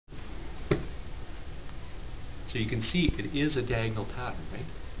So you can see it is a diagonal pattern, right?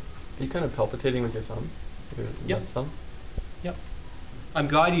 Are you kind of palpitating with your thumb? Your Yep. left thumb? Yep. I'm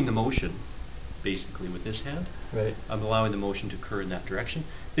guiding the motion, basically, with this hand. Right. I'm allowing the motion to occur in that direction.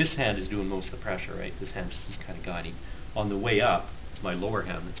 This hand is doing most of the pressure, right? This hand is just kind of guiding. On the way up, it's my lower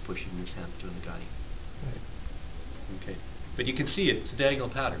hand that's pushing, this hand doing the guiding. Right. Okay. But you can see it, it's a diagonal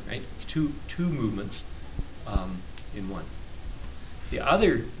pattern, right? It's two movements in one. The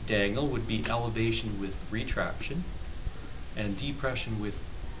other diagonal would be elevation with retraction and depression with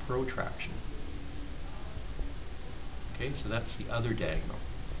protraction. Okay, so that's the other diagonal.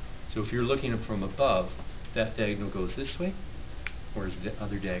 So if you're looking at from above, that diagonal goes this way, whereas the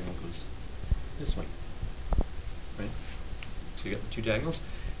other diagonal goes this way. Right? So you got the two diagonals.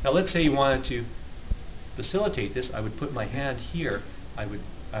 Now let's say you wanted to facilitate this. I would put my hand here. I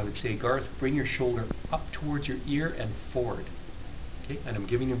would say, Garth, bring your shoulder up towards your ear and forward. Okay? And I'm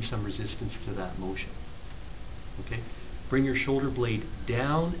giving him some resistance to that motion. Okay? Bring your shoulder blade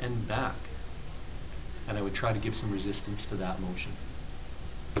down and back. And I would try to give some resistance to that motion.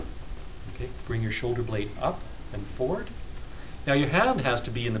 Okay? Bring your shoulder blade up and forward. Now your hand has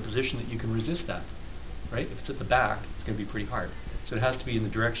to be in the position that you can resist that. Right? If it's at the back, it's going to be pretty hard. So it has to be in the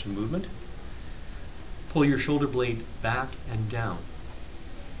direction of movement. Pull your shoulder blade back and down.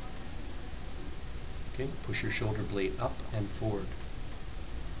 Okay? Push your shoulder blade up and forward.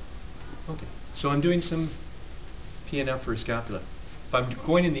 Okay. So I'm doing some PNF for scapula. If I'm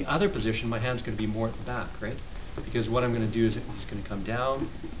going in the other position, my hand's going to be more at the back, right? Because what I'm going to do is it's going to come down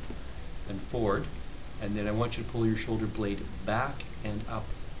and forward, and then I want you to pull your shoulder blade back and up.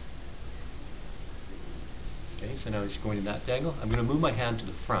 Okay, so now it's going in that diagonal. I'm going to move my hand to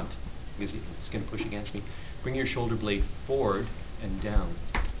the front because it's going to push against me. Bring your shoulder blade forward and down.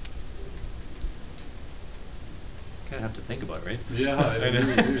 Kind of have to think about it, right? Yeah, I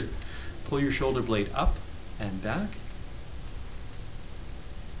agree. Pull your shoulder blade up and back.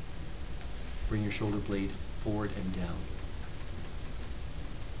 Bring your shoulder blade forward and down.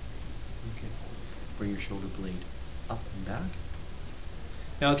 Okay. Bring your shoulder blade up and back.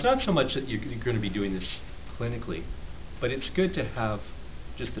 Now it's not so much that you're going to be doing this clinically, but it's good to have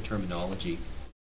just the terminology